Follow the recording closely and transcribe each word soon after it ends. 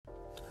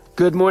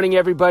Good morning,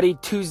 everybody.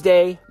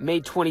 Tuesday, May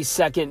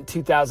 22nd,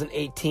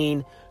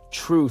 2018.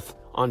 Truth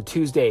on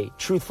Tuesday.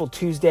 Truthful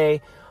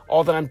Tuesday.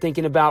 All that I'm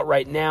thinking about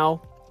right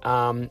now,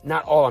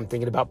 not all I'm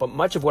thinking about, but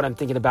much of what I'm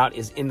thinking about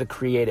is in the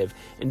creative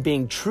and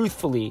being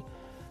truthfully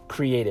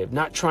creative,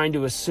 not trying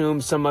to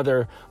assume some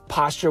other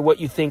posture, what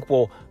you think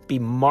will be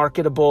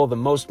marketable, the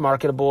most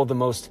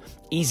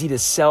easy to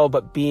sell,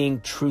 but being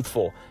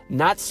truthful,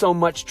 not so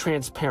much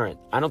transparent.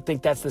 I don't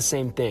think that's the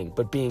same thing,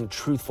 but being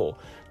truthful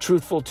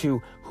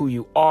to who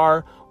you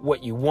are,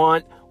 what you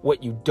want,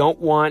 what you don't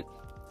want,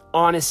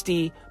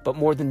 honesty, but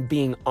more than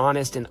being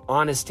honest and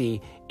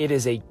honesty, it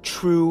is a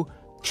true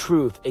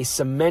truth, a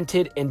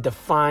cemented and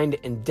defined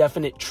and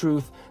definite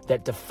truth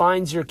that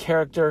defines your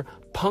character,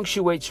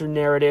 punctuates your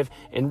narrative,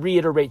 and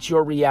reiterates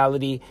your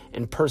reality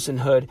and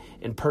personhood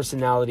and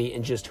personality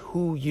and just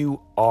who you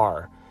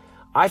are.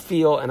 I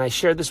feel, and I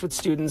share this with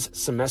students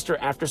semester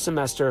after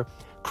semester,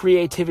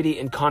 creativity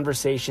and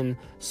conversation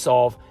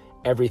solve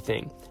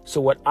everything. So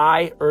what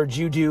I urge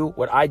you do,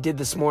 what I did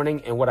this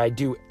morning and what I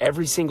do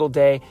every single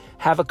day,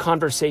 have a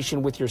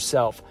conversation with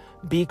yourself.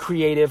 Be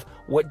creative.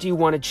 What do you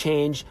want to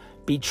change?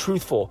 Be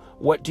truthful.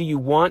 What do you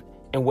want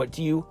and what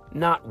do you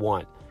not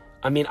want?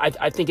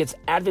 I think it's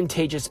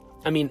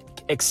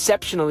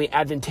exceptionally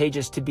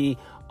advantageous to be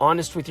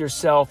honest with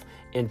yourself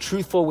and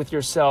truthful with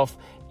yourself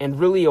and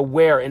really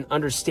aware and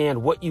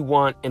understand what you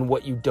want and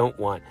what you don't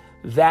want.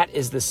 That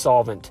is the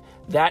solvent.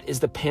 That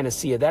is the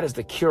panacea. That is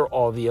the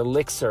cure-all, the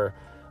elixir,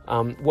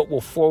 what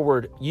will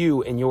forward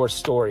you and your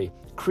story.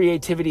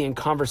 Creativity and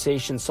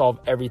conversation solve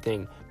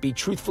everything. Be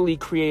truthfully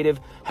creative.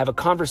 Have a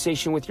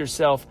conversation with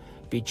yourself.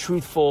 Be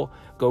truthful.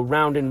 Go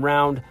round and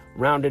round,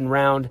 round and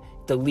round.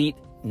 Delete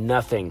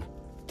nothing.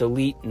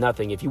 Delete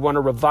nothing. If you want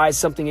to revise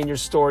something in your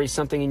story,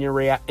 something in your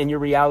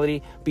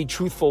reality, be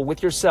truthful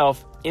with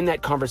yourself in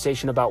that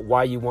conversation about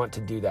why you want to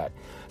do that.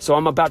 So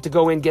I'm about to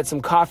go in, get some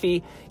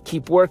coffee,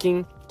 keep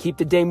working, keep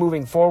the day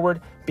moving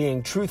forward,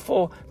 being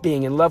truthful,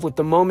 being in love with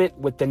the moment,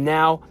 with the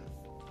now.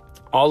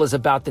 All is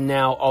about the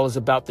now. All is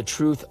about the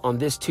truth on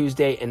this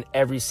Tuesday and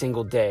every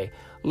single day.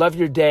 Love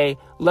your day.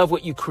 Love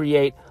what you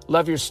create.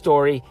 Love your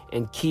story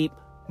and keep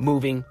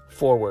moving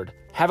forward.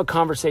 Have a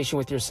conversation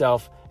with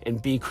yourself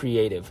and be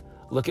creative.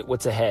 Look at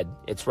what's ahead.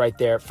 It's right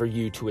there for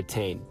you to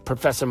attain.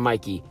 Professor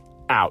Mikey,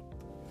 out.